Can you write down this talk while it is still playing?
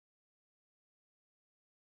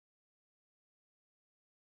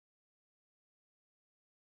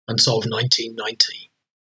Unsolved 1990,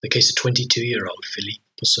 the case of 22-year-old Phillipe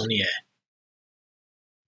Personnier.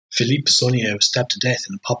 Phillipe Personnier was stabbed to death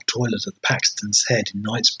in a pub toilet at the Paxton's Head in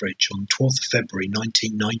Knightsbridge on 12th of February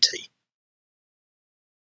 1990.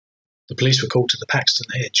 The police were called to the Paxton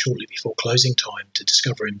Head shortly before closing time to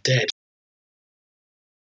discover him dead.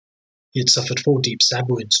 He had suffered 4 deep stab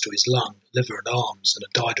wounds to his lung, liver and arms and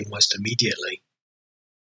had died almost immediately.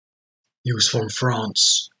 He was from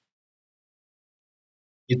France.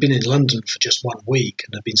 He had been in London for just 1 week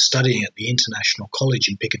and had been studying at the International College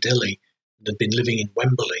in Piccadilly and had been living in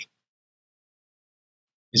Wembley.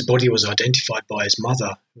 His body was identified by his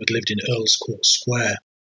mother, who had lived in Earl's Court Square.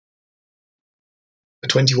 A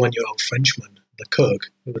 21-year-old Frenchman, the cook,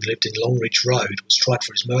 who had lived in Longridge Road, was tried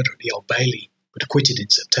for his murder at the Old Bailey, but acquitted in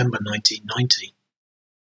September 1990.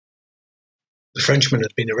 The Frenchman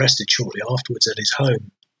had been arrested shortly afterwards at his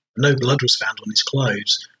home, and no blood was found on his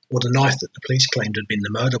clothes or the knife that the police claimed had been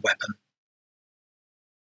the murder weapon.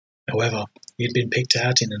 However, he had been picked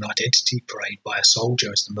out in an identity parade by a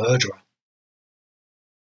soldier as the murderer.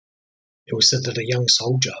 It was said that a young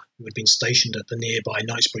soldier who had been stationed at the nearby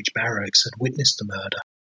Knightsbridge barracks had witnessed the murder.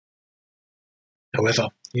 However,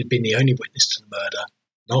 he had been the only witness to the murder,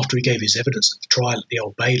 and after he gave his evidence at the trial at the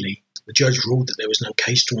Old Bailey, the judge ruled that there was no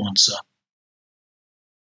case to answer.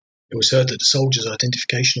 It was heard that the soldier's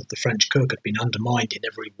identification of the French cook had been undermined in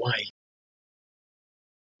every way.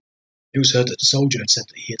 It was heard that the soldier had said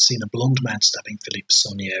that he had seen a blonde man stabbing Phillipe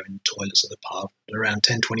Personnier in the toilets of the pub at around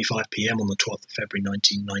 10:25 p.m. on the 12th of February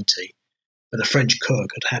 1990, but the French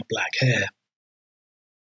cook had black hair.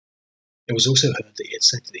 It was also heard that he had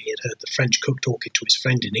said that he had heard the French cook talking to his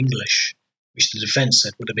friend in English, which the defence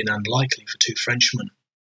said would have been unlikely for 2 Frenchmen.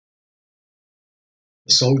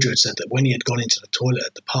 The soldier had said that when he had gone into the toilet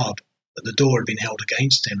at the pub, that the door had been held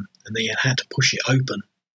against him and that he had had to push it open.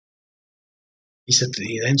 He said that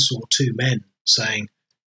he then saw 2 men, saying,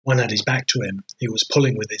 one had his back to him, he was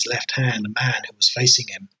pulling with his left hand a man who was facing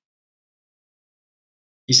him.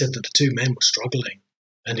 He said that the 2 men were struggling,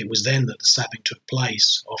 and it was then that the stabbing took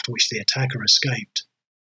place, after which the attacker escaped.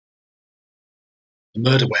 The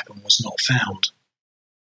murder weapon was not found.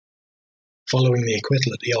 Following the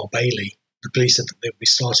acquittal at the Old Bailey, the police said that they would be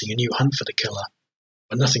starting a new hunt for the killer,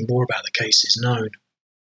 but nothing more about the case is known.